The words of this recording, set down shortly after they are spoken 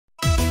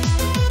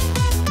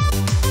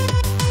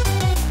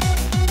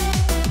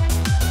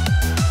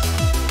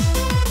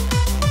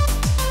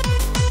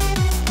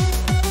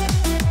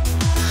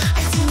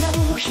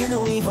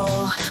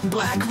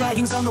black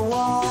writings on the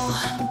wall.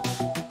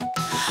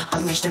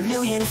 Unleashed a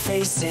million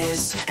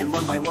faces, and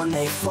one by one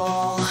they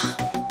fall.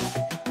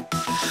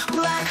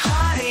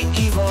 Black-hearted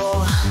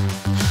evil,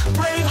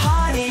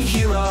 brave-hearted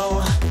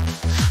hero.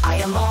 I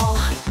am all,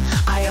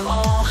 I am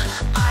all,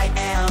 I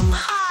am.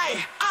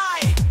 I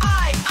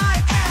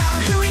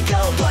am. Here we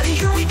go, buddy,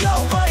 here we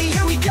go, buddy,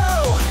 here we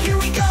go. Here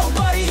we go,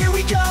 buddy, here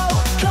we go.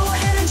 Go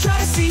ahead and try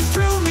to see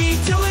through me,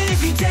 do it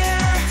if you dare.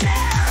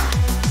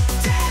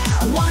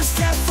 One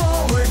step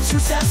forward, two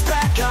steps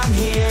back, I'm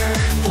here.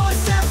 One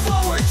step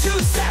forward, two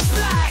steps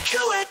back.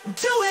 Do it,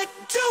 do it,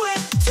 do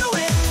it, do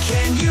it.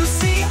 Can you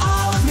see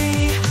all of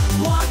me?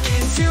 Walk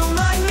into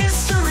my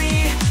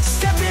mystery.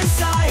 Step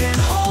inside and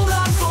hold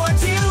on for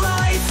dear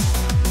life.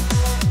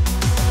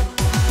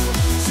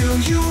 Do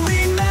you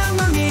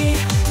remember me?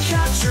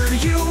 Capture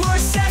you or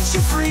set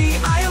you free.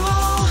 I am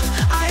all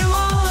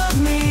of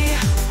me.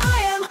 I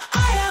am all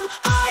of me.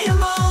 I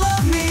am all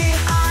of me.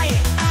 I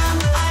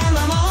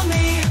am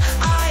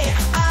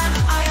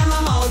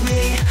all of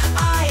me.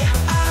 I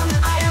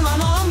am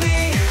all of me.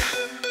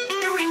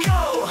 Here we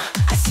go.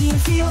 I see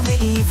and feel the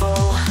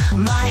evil.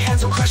 My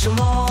hands will crush them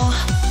all.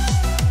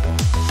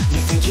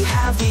 You think you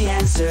have the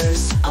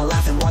answers? I'll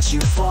laugh and watch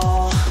you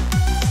fall.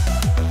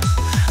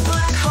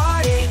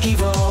 Black-hearted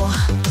evil,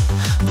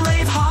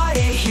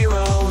 brave-hearted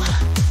hero.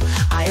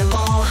 I am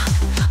all,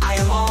 I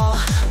am all,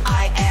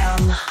 I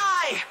am.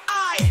 I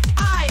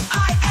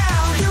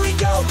am. Here we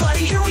go,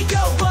 buddy, here we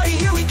go, buddy,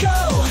 here we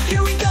go.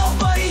 Here we go,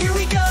 buddy, here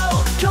we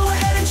go. Go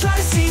ahead and try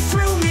to see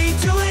through me,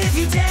 do it if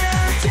you dare.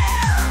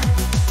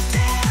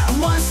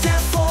 One step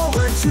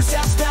forward, two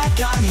steps back,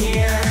 I'm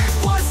here.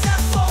 One step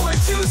forward,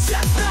 two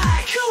steps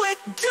back. Do it,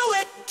 do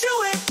it, do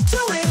it,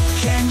 do it.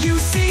 Can you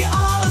see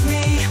all of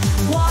me?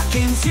 Walk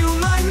into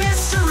my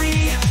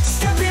mystery.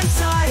 Step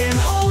inside and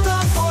hold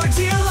on for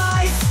dear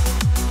life.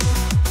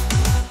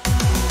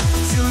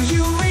 Do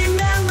you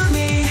remember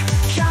me?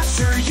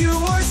 Capture you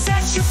or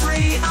set you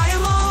free. I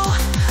am all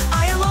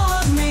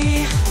of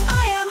me.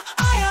 I am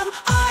all of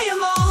me. I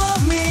am all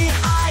of me.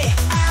 I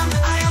am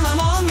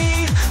all of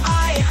me.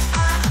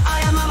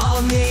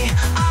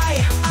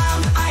 I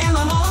am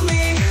all of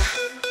me.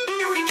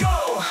 Here we go.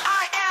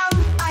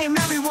 I am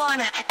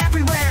everyone,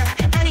 everywhere,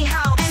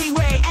 anyhow,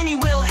 anyway, any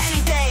will,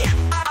 any day.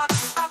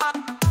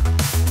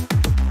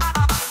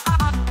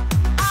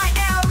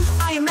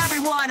 I am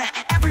everyone,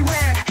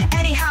 everywhere,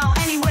 anyhow,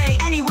 anyway,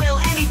 any will,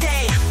 any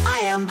day.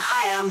 I am.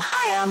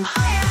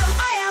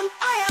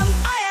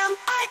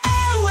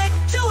 Do it,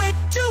 do it,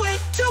 do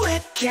it, do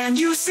it. Can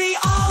you see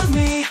all